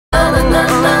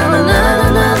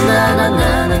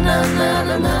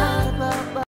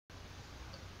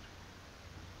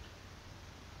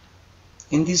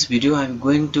In this video, I am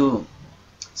going to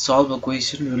solve a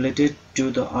question related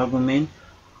to the argument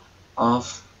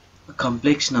of a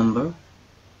complex number.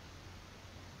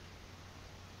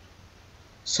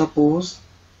 Suppose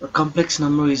a complex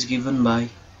number is given by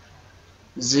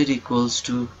z equals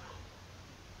to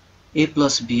a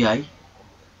plus bi,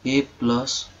 a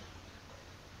plus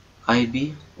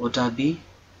ib, what b.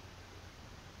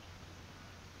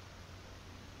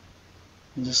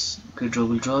 Just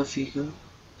we'll draw a figure.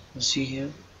 You see here,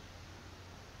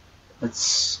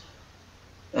 it's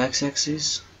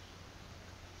x-axis,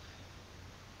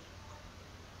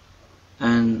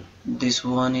 and this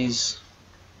one is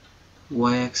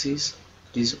y-axis,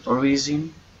 this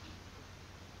origin,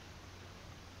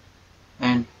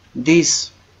 and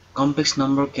this complex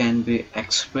number can be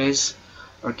expressed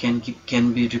or can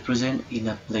be represented in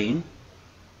a plane,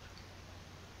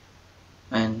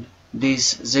 and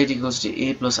this z equals to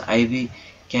a plus ib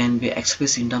can be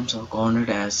expressed in terms of coordinate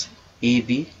as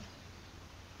ab.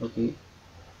 Okay,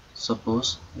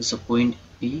 suppose this is a point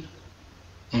P,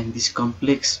 and this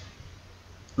complex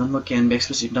number can be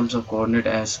expressed in terms of coordinate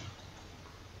as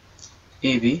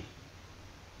AB,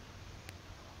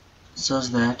 such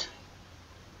that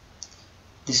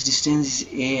this distance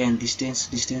is A and this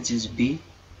distance is B,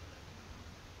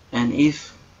 and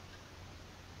if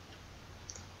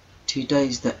theta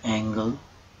is the angle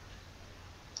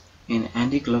in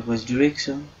anti-clockwise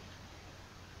direction,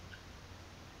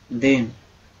 then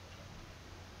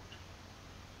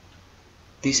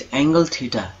this angle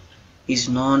theta is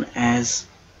known as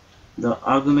the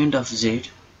argument of z.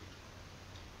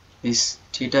 This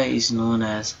theta is known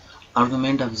as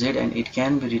argument of z, and it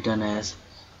can be written as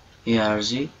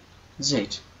arg z.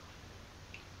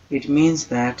 It means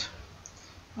that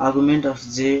argument of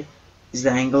z is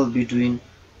the angle between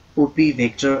OP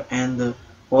vector and the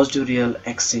positive real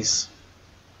axis.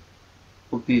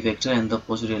 OP vector and the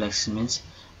positive real axis means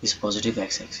is positive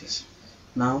x-axis.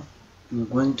 Now I'm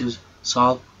going to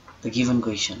solve the given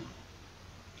question.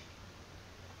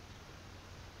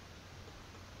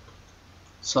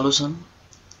 Solution.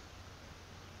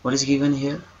 What is given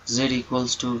here? Z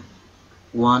equals to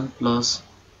 1 plus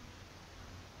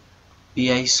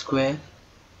bi square.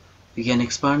 We can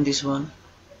expand this one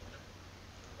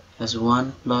as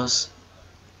 1 plus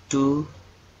 2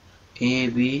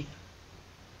 ab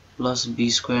plus b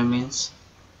square means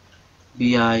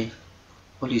bi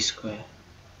whole square.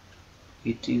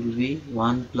 It will be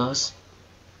 1 plus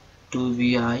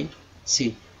 2bi,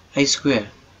 see, I square.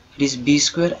 It is b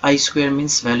square, I square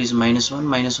means value is minus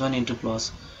 1 into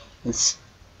plus, it's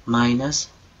minus,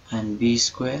 and b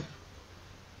square,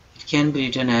 it can be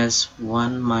written as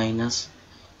 1 minus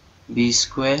b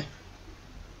square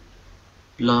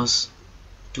plus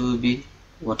 2b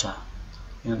water.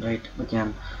 Right, we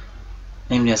can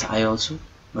name it as I also,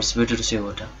 but it's better to say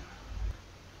water.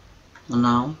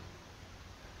 Now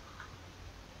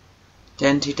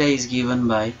tan theta is given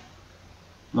by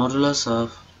modulus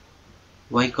of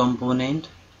y component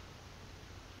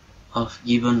of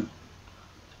given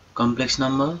complex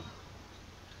number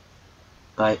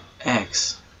by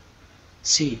x.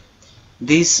 See,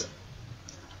 this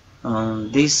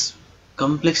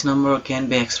complex number can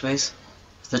be expressed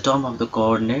as the term of the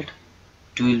coordinate.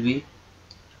 It will be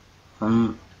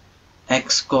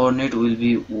x coordinate will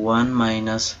be 1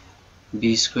 minus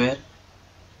b square,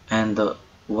 and the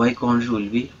y coordinate will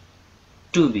be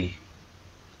 2b.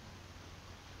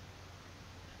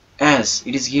 As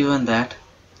it is given that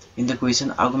in the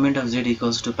question argument of z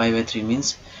equals to pi by 3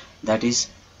 means that is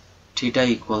theta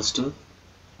equals to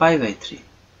pi by 3,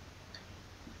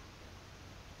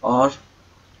 or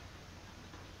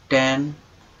tan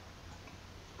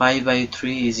pi by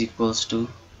 3 is equals to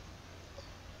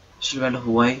value of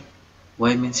y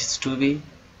means it's 2b,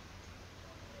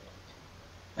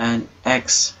 and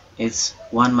x is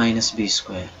 1 minus b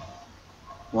square,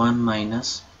 1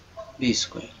 minus b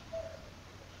square.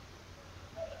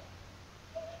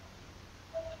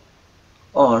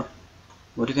 Or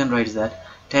what you can write is that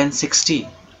tan 60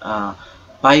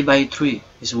 pi by 3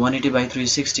 is 180 by 3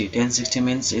 is 60. Tan 60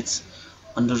 means it's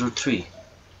under root 3.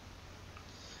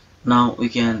 Now we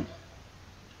can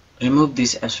remove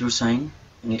this absolute sign,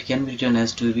 and it can be written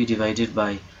as 2b divided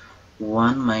by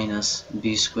 1 minus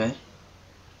b square,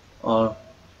 or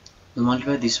we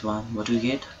multiply this one, what we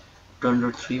get, root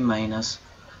under 3 minus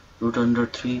root under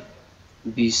 3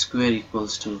 b square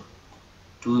equals to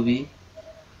 2b.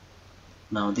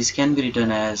 Now this can be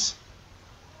written as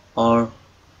or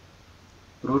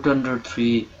root under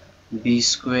 3 b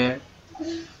square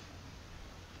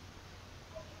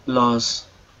plus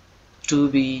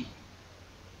 2b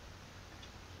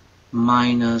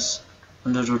minus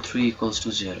under root 3 equals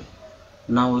to 0.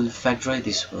 Now we'll factorize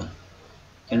this one.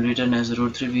 Can written as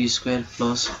root 3b square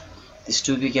plus this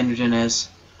 2b can written as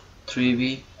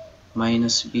 3b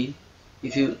minus b.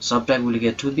 If you subtract, we'll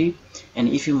get 2b, and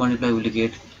if you multiply, we'll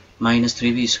get minus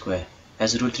 3b square.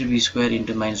 As root 3b square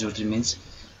into minus root 3 means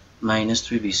minus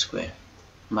 3b square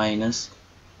minus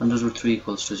under root 3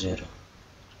 equals to 0.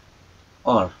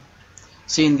 Or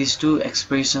see, in these two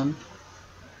expression,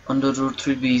 under root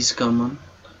 3b is common.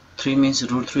 3 means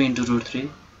root 3 into root 3,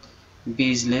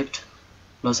 b is left,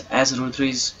 plus as root 3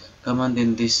 is common,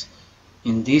 then this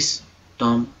in this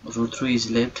term root 3 is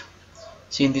left.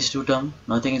 See, in these two terms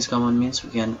nothing is common means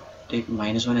we can take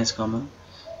minus 1 as common,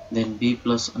 then b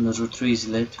plus under root 3 is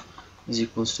left is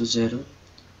equals to 0.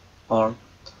 Or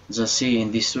just see,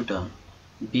 in these two terms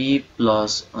b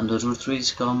plus under root 3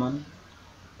 is common,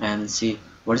 and see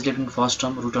what is left in first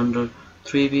term, root under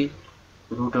 3b,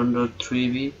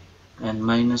 and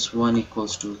minus 1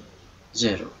 equals to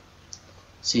 0.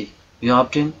 See, we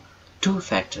obtain two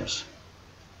factors.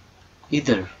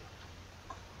 Either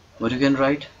what you can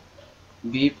write,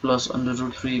 b plus under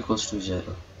root 3 equals to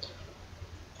 0,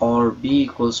 or b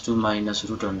equals to minus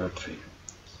root under 3.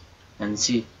 And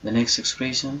see the next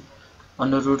expression,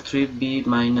 under root 3 b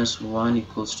minus 1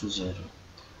 equals to 0.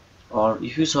 Or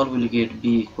if you solve, we'll get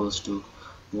b equals to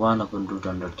 1 upon root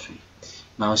under 3.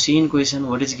 Now see, in question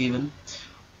what is given.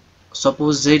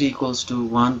 Suppose z equals to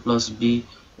 1 plus b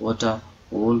water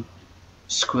whole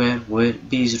square, where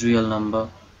b is real number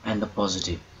and the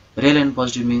positive. Real and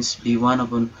positive means b1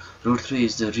 upon root 3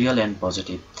 is the real and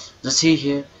positive. Just see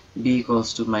here, b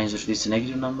equals to minus root 3 is a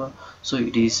negative number, so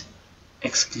it is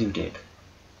excluded.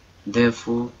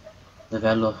 Therefore the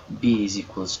value of b is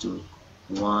equals to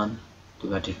 1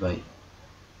 divided by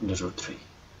under root 3.